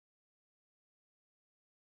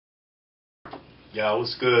Yo,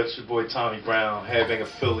 what's good? It's your boy Tommy Brown, Headbanger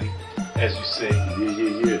Philly, as you see.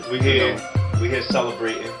 Yeah. We here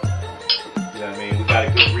celebrating. You know what I mean? We got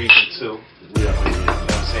a good reason too. Yeah. You know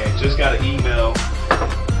what I'm saying? Just got an email.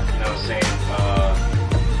 You know what I'm saying?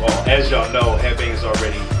 Well, as y'all know, Headbanger's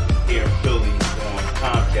already here in Philly on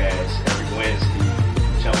Comcast every Wednesday.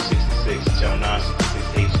 Channel 66, Channel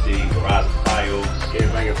 966 HD, Verizon Fios.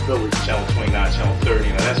 Headbanger Philly. Channel 29, Channel 30.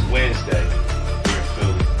 Now that's Wednesday here in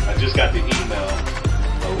Philly. I just got the email.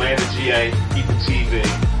 Atlanta, GA, People TV,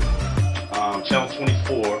 Channel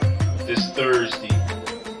 24, this Thursday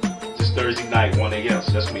night, 1 a.m.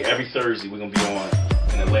 So that's going to be every Thursday we're going to be on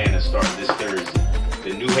in Atlanta starting this Thursday.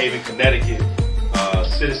 The New Haven, Connecticut,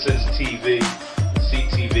 Citizens TV,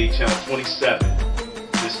 CTV, Channel 27,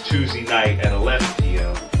 this Tuesday night at 11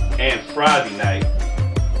 p.m. and Friday night,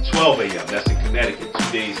 12 a.m. That's in Connecticut,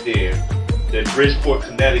 2 days there. Then Bridgeport,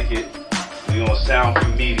 Connecticut, we on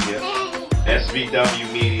Soundview Media.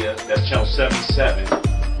 SVW Media, that's Channel 77,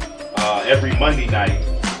 every Monday night,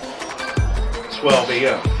 12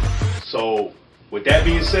 a.m. So, with that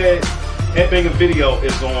being said, Headbanger Video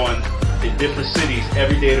is on in different cities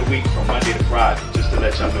every day of the week from Monday to Friday, just to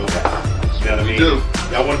let y'all know that. You know what I mean?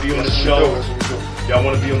 Y'all want to be on the show? Y'all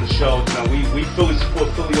want to be on the show? You know, we Philly support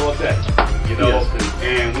Philly all day. You know,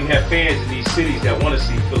 and we have fans in these cities that want to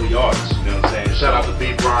see Philly artists. You know what I'm saying? Shout out to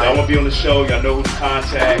B. Brian. Y'all want to be on the show? Y'all know who to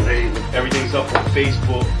contact. Everything's up on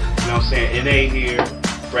Facebook. You know what I'm saying? NA here,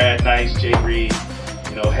 Brad Nice, Jay Reed.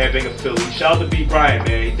 You know, Headbanger Philly. Shout out to B. Brian,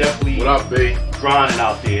 man. He definitely what up, B? grinding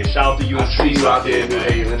out there. Shout out to you and Trees out there,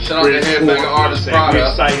 man. Shout out to Headbanger Artist Product. We're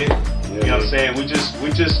excited. You know what I'm saying? We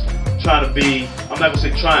just trying to be. I'm not gonna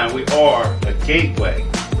say trying. We are a gateway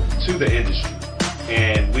to the industry.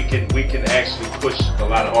 And we can actually push a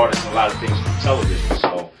lot of artists and a lot of things through television.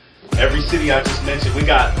 So every city I just mentioned, we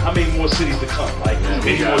got how many more cities to come? Like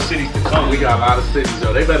many more cities to come. We got a lot of cities,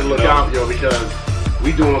 yo. They better look out, yo, because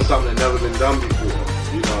we doing something that never been done before.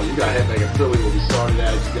 You know, you got Headbanger Philly where we started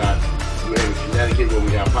at. You got New Haven, Connecticut where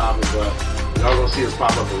we got popping, but y'all gonna see us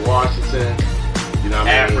pop up in Washington. You know what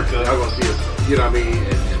I mean? Africa. Y'all gonna see us, you know what I mean,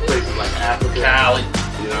 in places like Africa. Cali.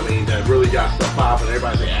 You know what I mean? That really got stuff popping.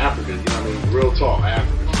 Everybody say Africa. You know what I mean? Real talk,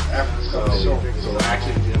 Africa. So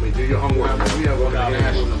actually, you know what I mean? Do your homework, man. We have one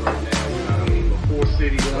national right now. You know what I mean? 4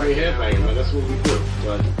 cities, you know what I mean? Headbanger, man. That's what we do.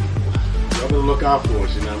 But y'all better look out for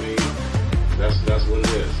us. You know what I mean? That's what it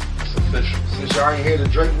is. It's official. Since y'all ain't here to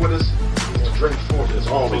drink with us, it's to drink for us. It's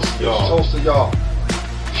always y'all. Toast to y'all.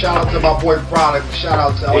 Shout out to my boy Product. Shout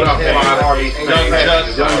out to What up, Headbanger artists.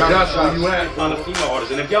 Young Just, where you at? On the female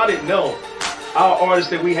artists. And if y'all didn't know, our artists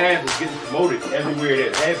that we have is getting promoted everywhere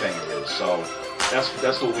that Headbanger is. So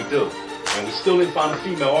that's what we do. And we still didn't find a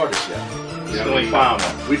female artist yet. We still ain't found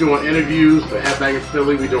one. We doing interviews for Headbanger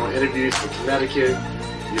Philly. We doing interviews for Connecticut.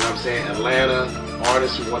 You know what I'm saying? Atlanta.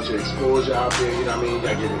 Artists who want your exposure out there. You know what I mean? You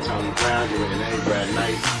got to give them Tommy Brown, give them NA, Brad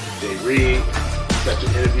Nice, Jay Reed. Set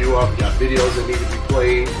your interview up. You got videos that need to be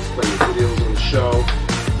played. Just play your videos on the show.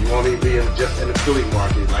 You won't even be just in the Philly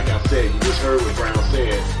market. Like I said, you just heard what Brown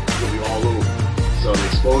said. You'll be all over. So the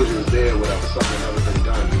exposure is there, whatever, something never been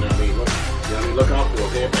done. You know what I mean? Look out for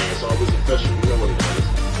us. Headbanger. It's always official. You know what it is.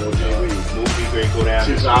 Jay Reed. Movie great go down.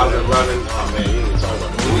 2011. Oh man, you ain't talking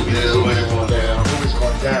about the movie. Movies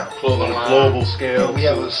going down. On a global scale. We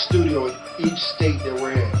have a studio in each state that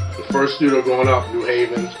we're in. The first studio going up, New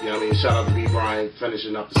Haven. You know what I mean? Shout out to B. Brian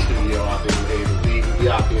finishing up the studio out there in New Haven. We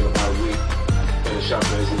out there in about a week. Finish up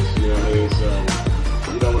business. You know what I mean? So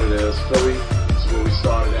you know what it is. Philly. That's where we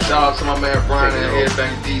started at. Shout out to my man Brian and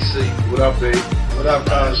Headbanger DC. What up, B? What up,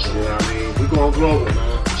 guys? You know what I mean? We going global,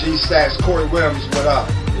 man. G-Stacks, Corey Williams, what up?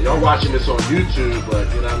 And y'all watching this on YouTube, but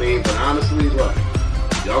you know what I mean? But honestly, look,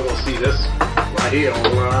 y'all gonna see this right here on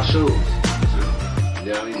one of our shows.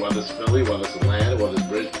 You know what I mean? Whether it's Philly, whether it's Atlanta, whether it's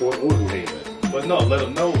Bridgeport or New Haven. But no, let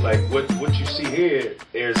them know, like, what you see here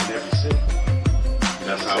airs in every city.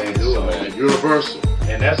 That's how we do it, man. Universal.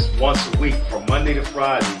 And that's once a week. From Monday to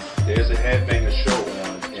Friday, there's a Headbanger show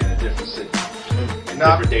on in a different city. And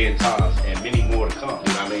different day and times, and many more to come.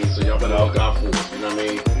 You know what I mean? So y'all better look out for us, you know what I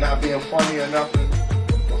mean? Not being funny or nothing,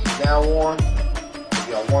 but from now on, if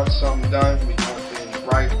y'all want something done, we doing things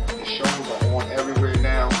right. The shows are on everywhere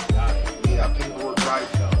now. We need our paperwork right.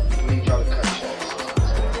 We need y'all to cut checks.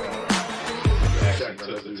 We actually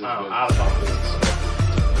took the time out of our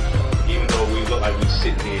business. Even though we look like we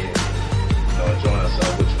sit here, you know, enjoying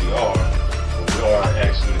ourselves, which we are, but we are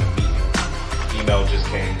actually in a meeting. Email just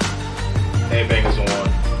came. Headbangers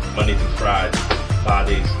on Monday through Friday, 5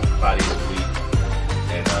 days a week.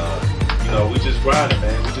 And you know, we just grinding,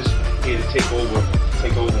 man. We just here to take over on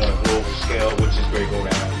a global scale, which is great go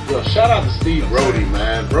down. Yo, shout out to Steve Brody,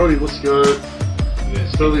 man. Brody, what's good?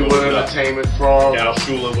 Yes, Phillywood Entertainment, Frog. Down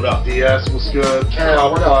Shula, what up? DS was good. Karen,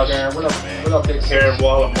 Club what up, Plush. Karen? What up, Man. what up, Big Karen Sis?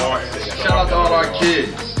 Waller, Martin. Shout out to all our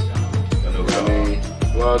kids. You know what I mean?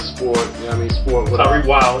 Blood Sport, you know what I mean? Sport, what Tyree up?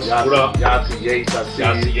 Wallace, what up? Yahtzee Yates, I see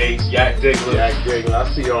Yahtzee you. Yates, Yak Diggler. Yak Diggler,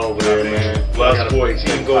 I see y'all over there, man. Blood Got a Sport, big Team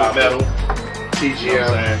thing Gold popping. Medal. TGM. You know what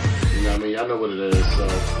I'm saying? You know what I mean? I know what it is, so.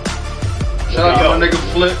 Shout out to my nigga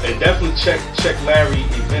Flip. And definitely check Larry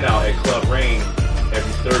event out at Club Rain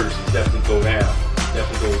every Thursday. Definitely go down.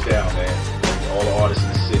 Definitely goes down, man. All the artists in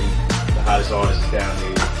the city, the hottest artists down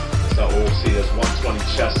there. It's the old city. That's 120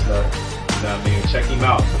 Chestnut. You know what I mean? Check him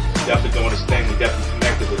out. He's definitely doing his thing. We definitely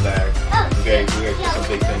connected with Larry. We got some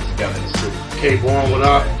big things together in the city. K-Born, what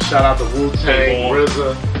up? Shout out to Wu-Tang, K-Born.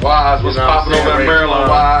 RZA. Wise, what's You know what I'm popping over saying? in Maryland,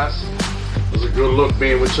 Wise? It was a good look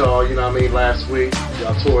being with y'all, you know what I mean, last week.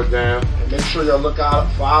 Y'all tore it down. And make sure y'all look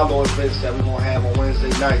out for our little events that we're gonna have on Wednesday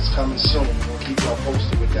nights coming soon. We're gonna keep y'all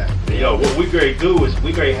posted with that. Yo, what we great do is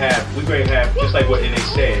we great have just like what NA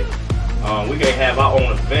said, we great have our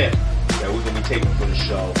own event that we're gonna be taking for the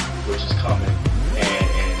show, which is coming,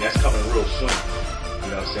 and that's coming real soon.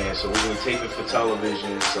 You know what I'm saying? So we're gonna be taping for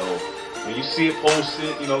television. So when you see it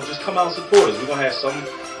posted, you know, just come out and support us. We're gonna have some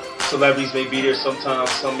celebrities may be there sometimes,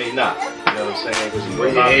 some may not. You know what I'm saying? Because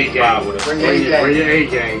Bring your A game. with us. Bring Bring your your A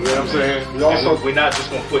game, you know what I'm saying? We also We're not just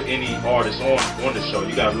gonna put any artist on the show.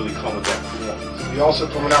 You gotta really come with that performance. we also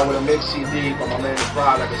coming out with a mix CD by my man The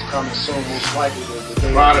Product that's coming soon, most likely the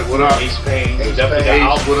day. Product, what up? Ace Payne, Ace definitely Payne,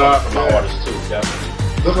 got what up? from my Yeah. artists too, definitely.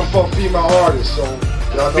 Looking for female artists, so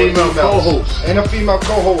y'all know Female emails. co-host. And a female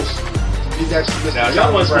co-host to be next to Mr. Now y'all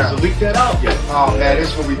Johnny wasn't supposed Brown. to leak that out yet. Oh man, this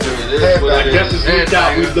is what we do. It is what I it is. guess it's leaked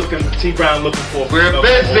out. We Headbanger. looking, T Brown looking for. a We're female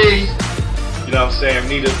busy. co-host. You know what I'm saying?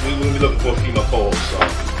 We be looking for a female co-host,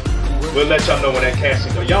 so we'll let y'all know when that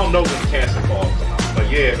casting goes. Y'all know when the casting calls come out. But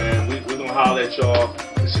yeah, man, we gonna holler at y'all.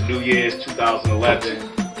 It's a New Year's 2011.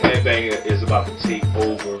 Headbanger is about to take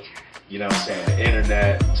over. You know what I'm saying? The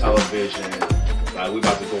internet, television. Like we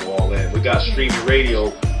about to go all in. We got streaming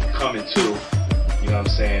radio coming too. You know what I'm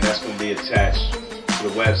saying? That's gonna be attached to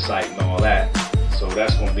the website and all that. So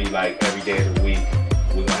that's gonna be like every day of the week.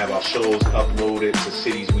 We're gonna have our shows uploaded to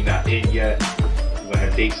cities we not in yet. We're gonna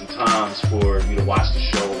have dates and times for you to watch the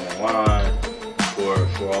show online.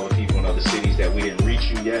 For all the people in other cities that we didn't reach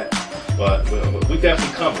you yet. But we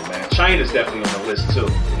definitely coming, man. China's definitely on the list too.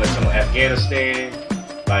 Let's know Afghanistan.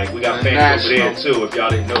 Like we got fans over there too. If y'all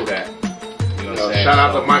didn't know that. You know what I'm saying? Shout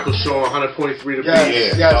out So- to Michael Shaw, 100.3 to Yes,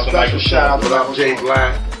 be. Yeah, yes, special shout out to What up, Michael Jay Shaw.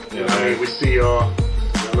 Black? You Yeah, know what I man. mean? We see y'all.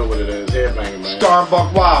 Y'all know what it is. Headbanger, man.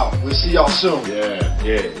 Starbuck Wild. We'll see y'all soon. Yeah.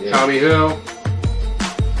 Yeah. Tommy Hill.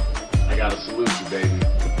 I gotta salute you, baby.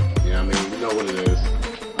 You know what I mean? You know what it is.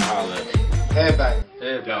 I holla at you. Headbang.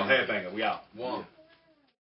 Yo, Headbanger, we out. One.